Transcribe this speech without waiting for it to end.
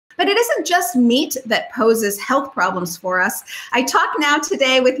But it isn't just meat that poses health problems for us. I talk now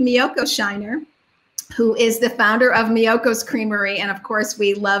today with Miyoko Schinner, who is the founder of Miyoko's Creamery. And of course,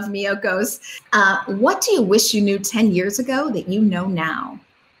 we love Miyoko's. What do you wish you knew 10 years ago that you know now?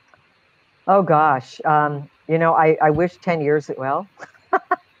 Oh, gosh. I wish 10 years, well,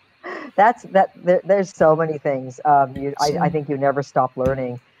 there's so many things. I think you never stop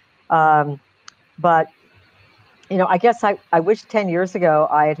learning. But I guess I wish 10 years ago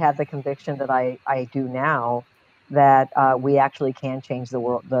I had had the conviction that I do now, that we actually can change the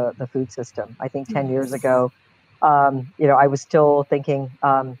world, the food system. I think 10 years ago, I was still thinking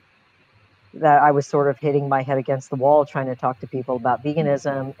that I was sort of hitting my head against the wall trying to talk to people about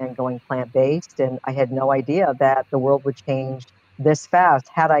veganism and going plant-based. And I had no idea that the world would change this fast.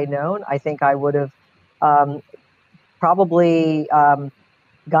 Had I known, I think I would have probably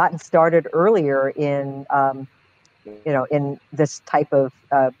gotten started earlier in this type of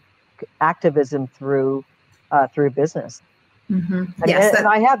activism through business. Mm-hmm. And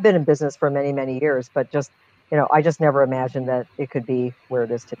I have been in business for many, many years, but I just never imagined that it could be where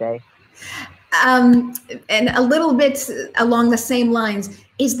it is today. And a little bit along the same lines,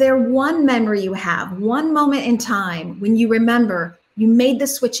 is there one memory you have, one moment in time when you remember you made the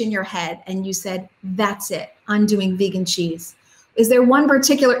switch in your head and you said, that's it, I'm doing vegan cheese? Is there one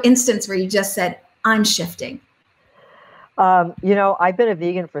particular instance where you just said, I'm shifting? I've been a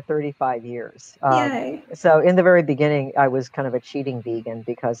vegan for 35 years. Yay. So in the very beginning, I was kind of a cheating vegan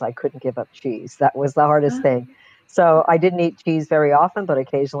because I couldn't give up cheese. That was the hardest thing. So I didn't eat cheese very often, but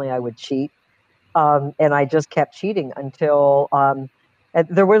occasionally I would cheat. And I just kept cheating until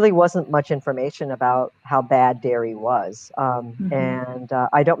there really wasn't much information about how bad dairy was. And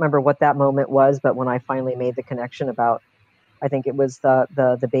I don't remember what that moment was, but when I finally made the connection about, I think it was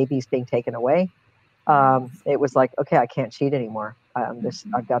the babies being taken away. It was like, okay, I can't cheat anymore.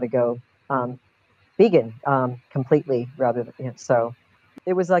 I've got to go vegan completely rather than, so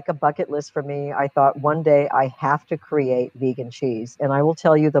it was like a bucket list for me. I thought one day I have to create vegan cheese, and I will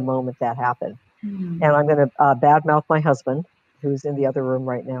tell you the moment that happened. And I'm going to badmouth my husband, who's in the other room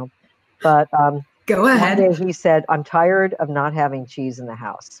right now. But go ahead. One day he said, I'm tired of not having cheese in the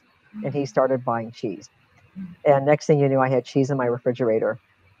house. And he started buying cheese. And next thing you knew, I had cheese in my refrigerator.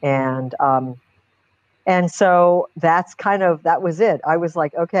 And so that was it. I was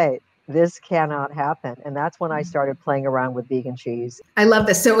like, okay, this cannot happen. And that's when I started playing around with vegan cheese. I love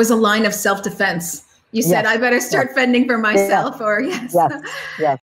this. So it was a line of self-defense. You said, I better start fending for myself, or yes. Yes.